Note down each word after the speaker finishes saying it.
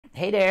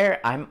Hey there,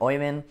 I'm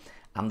Oyvind.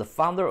 I'm the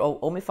founder of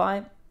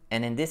Ohmify,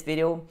 and in this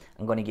video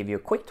I'm going to give you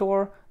a quick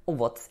tour of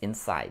what's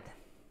inside.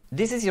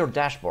 This is your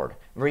dashboard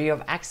where you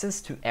have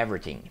access to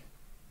everything.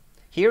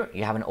 Here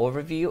you have an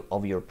overview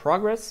of your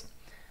progress,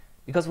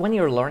 because when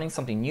you're learning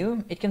something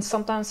new, it can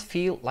sometimes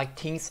feel like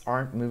things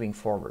aren't moving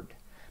forward.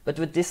 But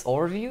with this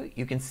overview,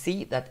 you can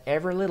see that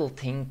every little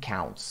thing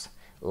counts.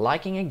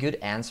 Liking a good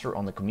answer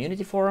on the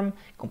community forum,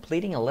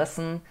 completing a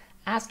lesson,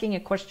 asking a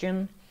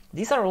question.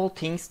 These are all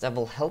things that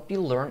will help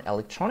you learn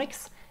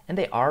electronics, and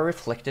they are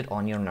reflected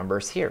on your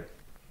numbers here.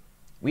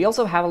 We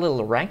also have a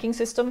little ranking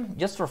system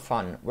just for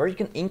fun, where you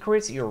can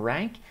increase your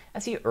rank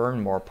as you earn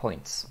more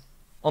points.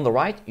 On the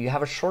right, you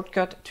have a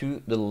shortcut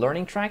to the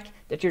learning track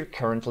that you're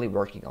currently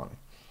working on.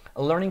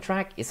 A learning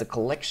track is a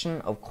collection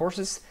of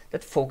courses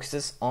that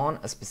focuses on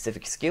a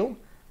specific skill,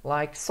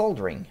 like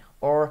soldering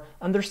or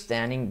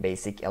understanding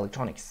basic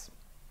electronics.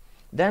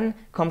 Then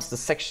comes the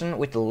section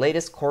with the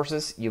latest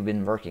courses you've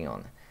been working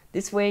on.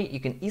 This way you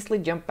can easily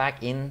jump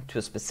back into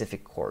a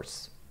specific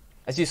course.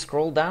 As you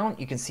scroll down,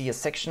 you can see a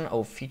section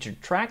of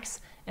featured tracks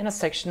and a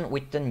section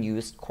with the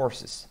newest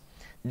courses.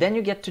 Then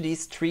you get to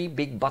these three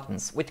big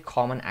buttons with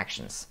common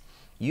actions.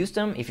 Use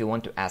them if you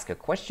want to ask a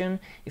question,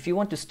 if you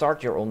want to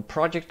start your own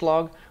project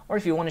log, or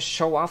if you want to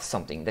show off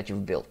something that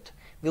you've built.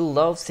 We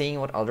love seeing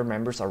what other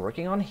members are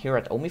working on here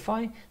at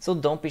Ohmify, so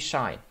don't be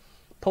shy.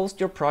 Post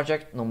your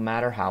project no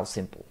matter how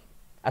simple.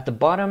 At the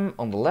bottom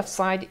on the left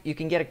side, you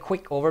can get a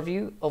quick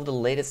overview of the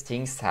latest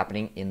things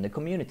happening in the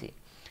community.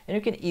 And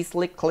you can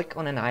easily click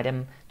on an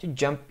item to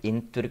jump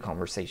into the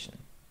conversation.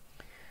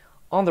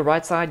 On the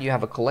right side, you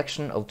have a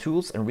collection of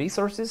tools and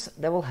resources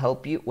that will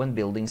help you when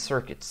building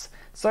circuits,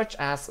 such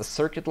as a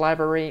circuit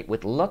library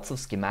with lots of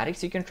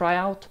schematics you can try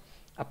out,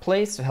 a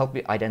place to help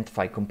you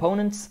identify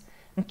components,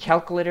 and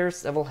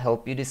calculators that will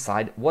help you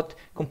decide what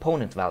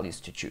component values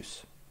to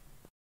choose.